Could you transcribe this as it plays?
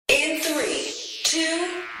2,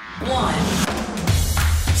 1.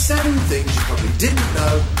 7 things you probably didn't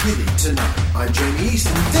know you need to know. I'm Jamie East,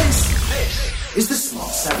 and this is the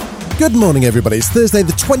Smart 7. Good morning, everybody. It's Thursday,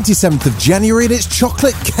 the 27th of January, and it's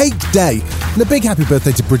Chocolate Cake Day. And a big happy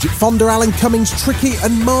birthday to Bridget Fonda, Alan Cummings, Tricky,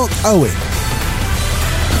 and Mark Owen.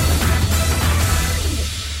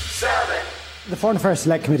 The Foreign Affairs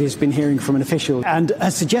Select Committee has been hearing from an official and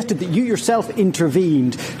has suggested that you yourself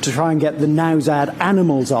intervened to try and get the Nowzad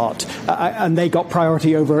animals out, and they got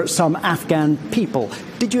priority over some Afghan people.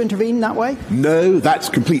 Did you intervene that way? No, that's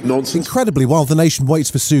complete nonsense. Incredibly, while the nation waits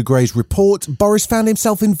for Sue Gray's report, Boris found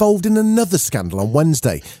himself involved in another scandal on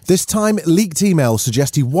Wednesday. This time, leaked emails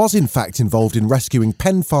suggest he was in fact involved in rescuing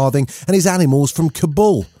Penfarthing and his animals from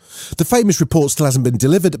Kabul. The famous report still hasn't been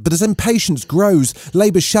delivered, but as impatience grows,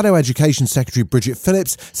 Labour's Shadow Education Secretary Bridget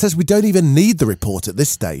Phillips says we don't even need the report at this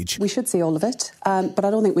stage. We should see all of it, but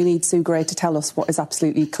I don't think we need Sue Gray to tell us what is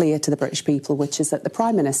absolutely clear to the British people, which is that the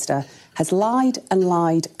Prime Minister has lied and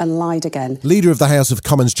lied and lied again. Leader of the House of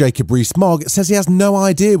Commons Jacob Rees-Mogg says he has no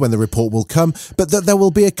idea when the report will come, but that there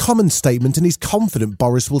will be a Commons statement and he's confident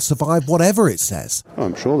Boris will survive whatever it says.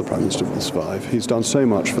 I'm sure the Prime Minister will survive. He's done so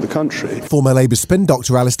much for the country. Former Labour spin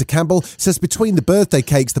doctor Alistair Campbell says between the birthday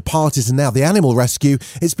cakes, the parties and now the animal rescue,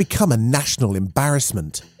 it's become a national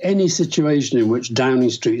embarrassment. Any situation in which Downing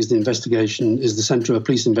Street is the centre of a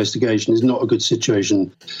police investigation is not a good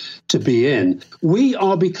situation to be in. We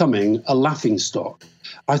are becoming a laughingstock.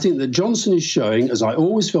 I think that Johnson is showing, as I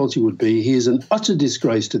always felt he would be, he is an utter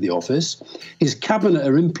disgrace to the office. His cabinet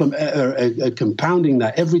are compounding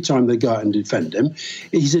that every time they go out and defend him.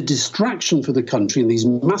 He's a distraction for the country in these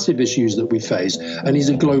massive issues that we face, and he's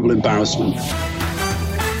a global embarrassment.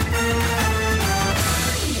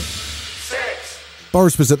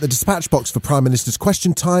 Boris was at the dispatch box for Prime Minister's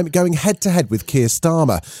Question Time, going head-to-head with Keir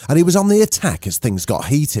Starmer, and he was on the attack as things got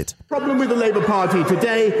heated. The problem with the Labour Party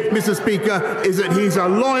today, Mr. Speaker, is that he's a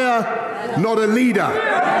lawyer, not a leader.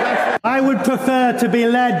 I would prefer to be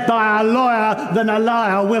led by a lawyer than a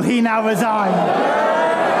liar. Will he now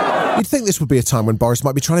resign? You'd think this would be a time when Boris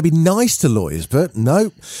might be trying to be nice to lawyers, but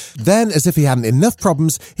no. Then, as if he hadn't enough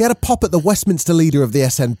problems, he had a pop at the Westminster leader of the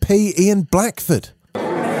SNP, Ian Blackford.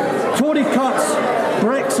 Tory cuts,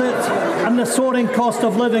 Brexit and the soaring cost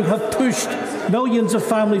of living have pushed millions of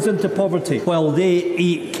families into poverty while they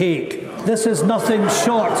eat cake. This is nothing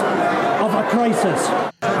short of a crisis.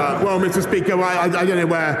 Well, Mr. Speaker, I don't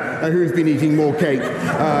know who's been eating more cake.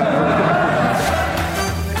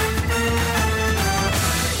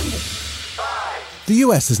 The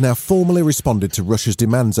US has now formally responded to Russia's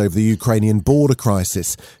demands over the Ukrainian border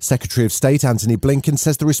crisis. Secretary of State Antony Blinken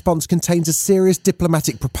says the response contains a serious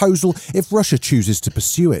diplomatic proposal if Russia chooses to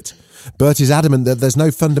pursue it. Bert is adamant that there's no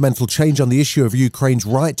fundamental change on the issue of Ukraine's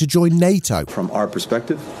right to join NATO. From our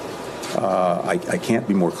perspective, I can't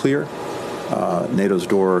be more clear. NATO's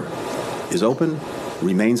door is open,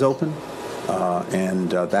 remains open,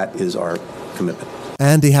 and that is our commitment.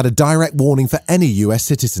 And he had a direct warning for any US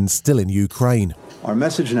citizens still in Ukraine. Our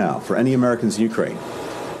message now for any Americans in Ukraine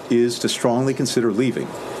is to strongly consider leaving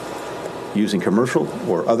using commercial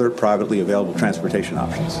or other privately available transportation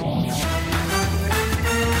options.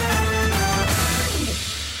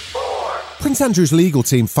 Prince Andrew's legal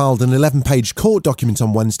team filed an 11-page court document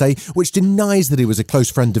on Wednesday which denies that he was a close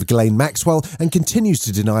friend of Ghislaine Maxwell and continues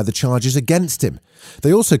to deny the charges against him.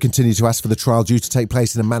 They also continue to ask for the trial due to take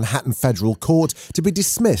place in a Manhattan federal court to be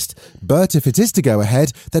dismissed, but if it is to go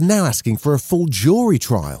ahead, they're now asking for a full jury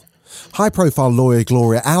trial. High-profile lawyer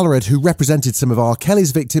Gloria Allred, who represented some of R.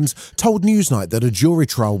 Kelly's victims, told Newsnight that a jury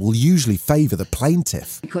trial will usually favour the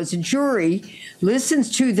plaintiff. Because a jury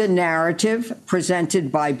listens to the narrative presented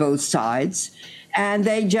by both sides, and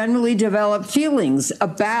they generally develop feelings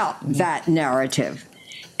about that narrative.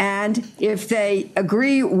 And if they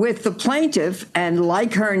agree with the plaintiff and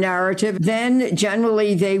like her narrative, then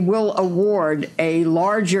generally they will award a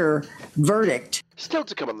larger verdict. Still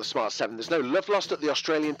to come on the Smart 7, there's no love lost at the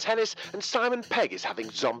Australian tennis, and Simon Pegg is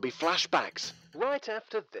having zombie flashbacks. Right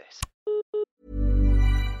after this.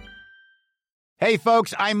 Hey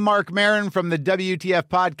folks, I'm Mark Maron from the WTF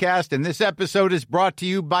Podcast, and this episode is brought to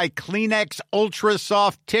you by Kleenex Ultra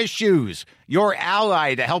Soft Tissues, your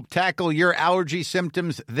ally to help tackle your allergy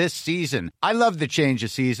symptoms this season. I love the change of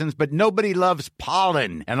seasons, but nobody loves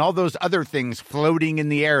pollen and all those other things floating in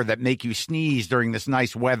the air that make you sneeze during this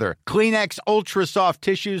nice weather. Kleenex Ultra Soft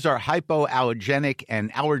Tissues are hypoallergenic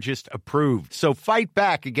and allergist approved, so fight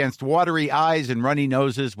back against watery eyes and runny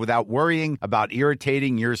noses without worrying about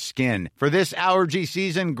irritating your skin. For this allergy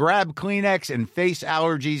season, grab Kleenex and face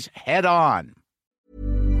allergies head on.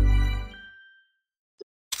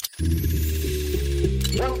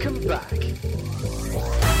 Welcome back.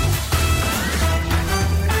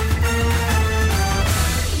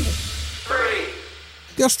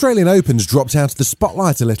 The Australian Open's dropped out of the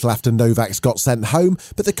spotlight a little after Novak's got sent home,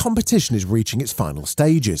 but the competition is reaching its final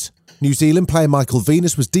stages. New Zealand player Michael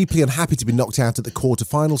Venus was deeply unhappy to be knocked out at the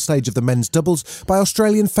quarter-final stage of the men's doubles by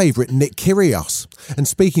Australian favourite Nick Kyrgios. And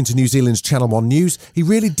speaking to New Zealand's Channel 1 News, he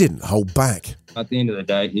really didn't hold back. At the end of the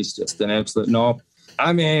day, he's just an absolute knob.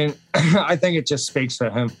 I mean, I think it just speaks for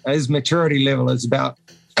him. His maturity level is about,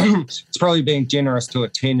 it's probably being generous to a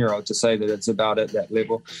 10-year-old to say that it's about at that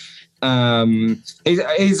level.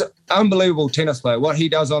 He's an unbelievable tennis player. What he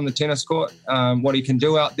does on the tennis court, what he can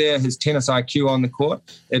do out there, his tennis IQ on the court,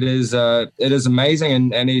 it is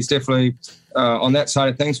amazing, and he's definitely on that side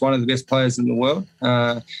of things one of the best players in the world.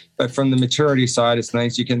 But from the maturity side of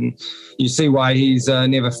things, you see why he's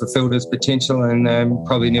never fulfilled his potential and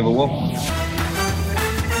probably never will.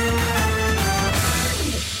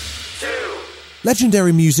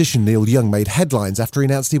 Legendary musician Neil Young made headlines after he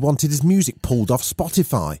announced he wanted his music pulled off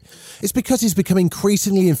Spotify. It's because he's become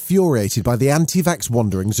increasingly infuriated by the anti-vax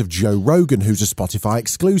wanderings of Joe Rogan, who's a Spotify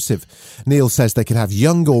exclusive. Neil says they can have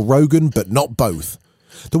Young or Rogan, but not both.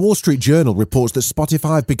 The Wall Street Journal reports that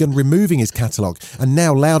Spotify have begun removing his catalogue, and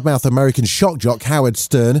now loudmouth American shock jock Howard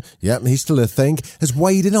Stern, yep, he's still a thing, has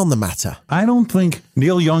weighed in on the matter. I don't think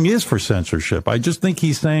Neil Young is for censorship. I just think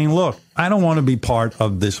he's saying, look, I don't want to be part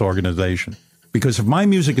of this organization. Because if my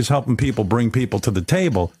music is helping people bring people to the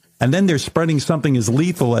table, and then they're spreading something as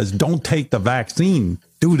lethal as don't take the vaccine,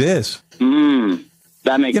 do this.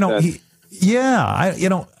 That makes sense.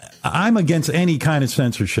 I'm against any kind of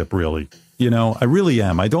censorship, really. I really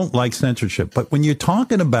am. I don't like censorship. But when you're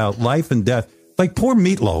talking about life and death, like poor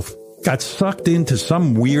Meatloaf got sucked into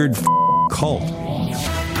some weird cult.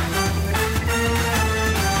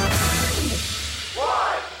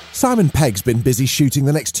 Simon Pegg's been busy shooting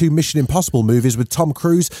the next 2 Mission Impossible movies with Tom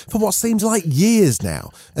Cruise for what seems like years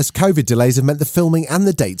now, as COVID delays have meant the filming and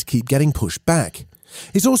the dates keep getting pushed back.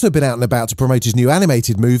 He's also been out and about to promote his new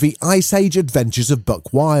animated movie, Ice Age Adventures of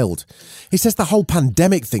Buck Wild. He says the whole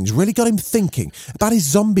pandemic thing's really got him thinking about his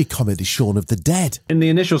zombie comedy, Shaun of the Dead. In the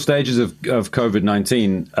initial stages of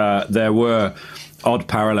COVID-19, there were odd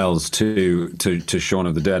parallels to Shaun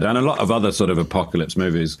of the Dead and a lot of other sort of apocalypse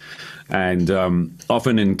movies. And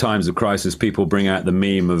often in times of crisis, people bring out the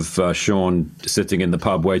meme of Shaun sitting in the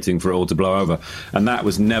pub waiting for it all to blow over. And that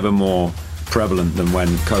was never more prevalent than when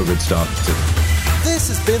COVID started to. This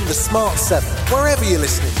has been The Smart 7. Wherever you're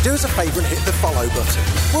listening, do us a favour and hit the follow button.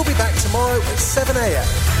 We'll be back tomorrow at 7 a.m.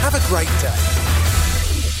 Have a great day.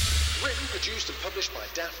 Written, produced and published by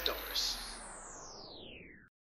Daft